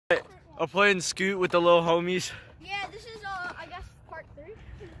I'm playing Scoot with the little homies. Yeah, this is I guess part 3.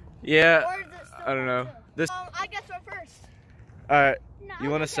 Yeah, Or is it still I don't know. part 2? This. I guess we're first. All right. No,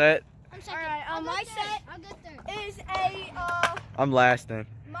 You want to set? I'm second. All right. My set is a I'm last then.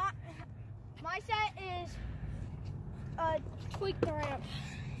 My set is tweak the ramp.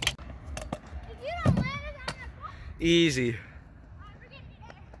 If you don't land it on that ball. Easy.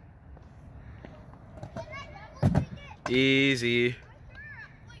 Easy. Wait,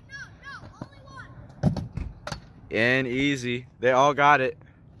 no, only one. And easy. They all got it.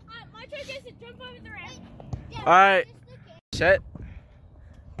 My trick is to jump over the ramp. All right. Set.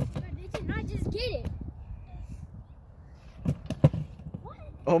 But they did not just get it. What?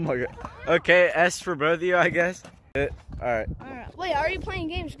 Oh my god. Okay, S for both of you, I guess. All right. Wait, are you playing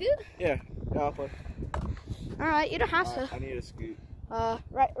games, Scoot? Yeah, I'll play. All right, you don't have to. I need a Scoot.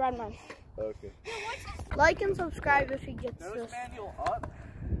 Ride mine. Okay. Like and subscribe if he gets Nose this. manual up.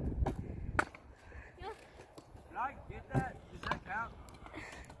 Did I get that? Does that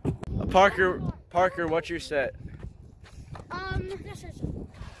count? Parker, what's your set? This is.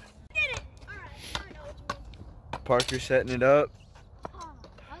 Get it. All right, I know what you mean. Parker setting it up. Oh,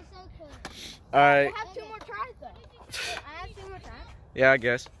 I was so close. All right. I have 2 more tries though. I have 2 more tries. Yeah, I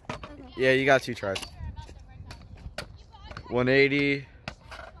guess. Okay. Yeah, you got 2 tries. 180. 1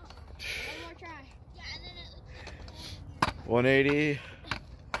 more try. 180.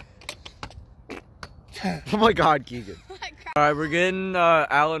 Oh my god, Keegan. Alright, we're getting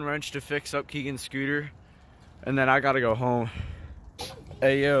Allen Wrench to fix up Keegan's scooter. And then I gotta go home.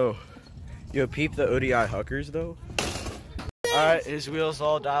 Hey, yo. Yo, peep the ODI Huckers, though. Alright, his wheel's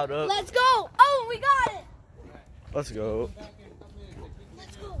all dialed up. Let's go. Oh, we got it. Let's go.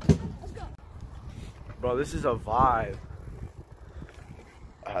 Let's go. Let's go. Bro, this is a vibe.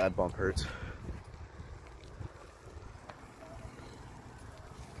 Ah, that bump hurts.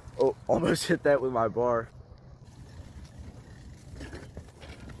 Oh, almost hit that with my bar.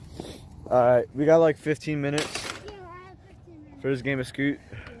 Alright, we got like 15 minutes Yeah, I have 15 minutes. for this game of Scoot.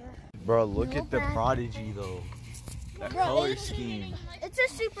 Yeah. Bro, look No at the bad. Prodigy though. That Bro, color it's- scheme. It's a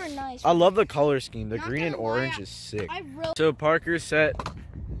super nice. I love the color scheme. The Not green and gonna lie, orange is sick. I really. So Parker's set,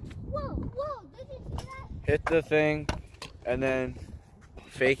 Whoa, did you see that? hit the thing, and then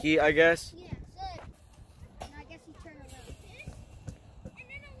fakie, I guess. Yeah, so. And I guess he turned around. And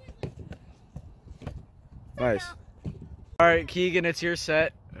then I went like. Nice. Alright, Keegan, it's your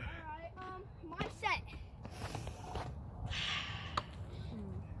set. Alright, my set.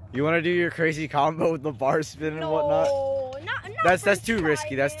 You want to do your crazy combo with the bar spin and whatnot? Not That's too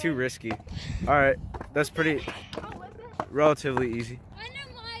risky. That's too risky. All right, that's pretty relatively easy. I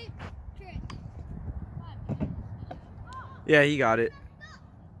know my trick. Yeah, he got it.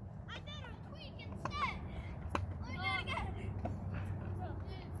 I did a tweak instead. Let me do it again.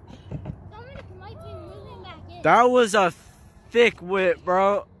 Dominic might be moving back in. That was a thick whip,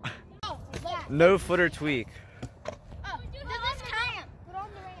 bro. No, back. No footer tweak Oh, does this count? Put on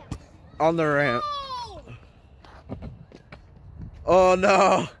the ramp. on the ramp. Oh! Oh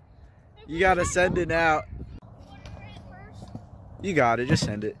no, you gotta send it out. You want to try it first? You got it. Just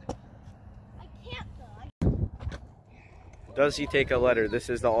send it. I can't though. Does he take a letter? This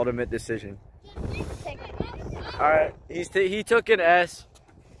is the ultimate decision. Take it. All right, he took an S.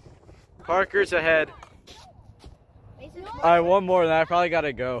 Parker's ahead. All right, one more, then I probably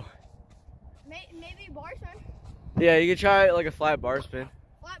gotta go. Maybe bar spin. Yeah, you can try like a flat bar spin.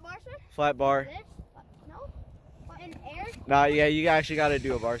 Flat bar spin? Flat bar. This? No? In air? Nah, yeah, you actually gotta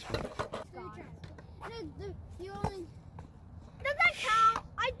do a bar spin. You only... Does that count?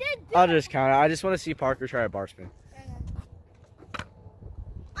 I did do I'll just count it. I just want to see Parker try a bar spin.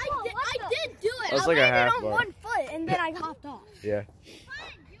 I did do it. That's I like a landed half on bar. 1 foot and then I hopped off. Yeah.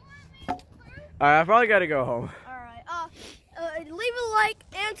 Alright, I probably gotta go home. Alright, leave a like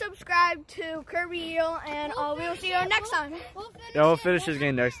and subscribe to Kirby Eel, and we will see you next time. Yeah, we'll finish this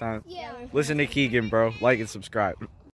game next time. Yeah. Listen to Keegan, bro. Like and subscribe.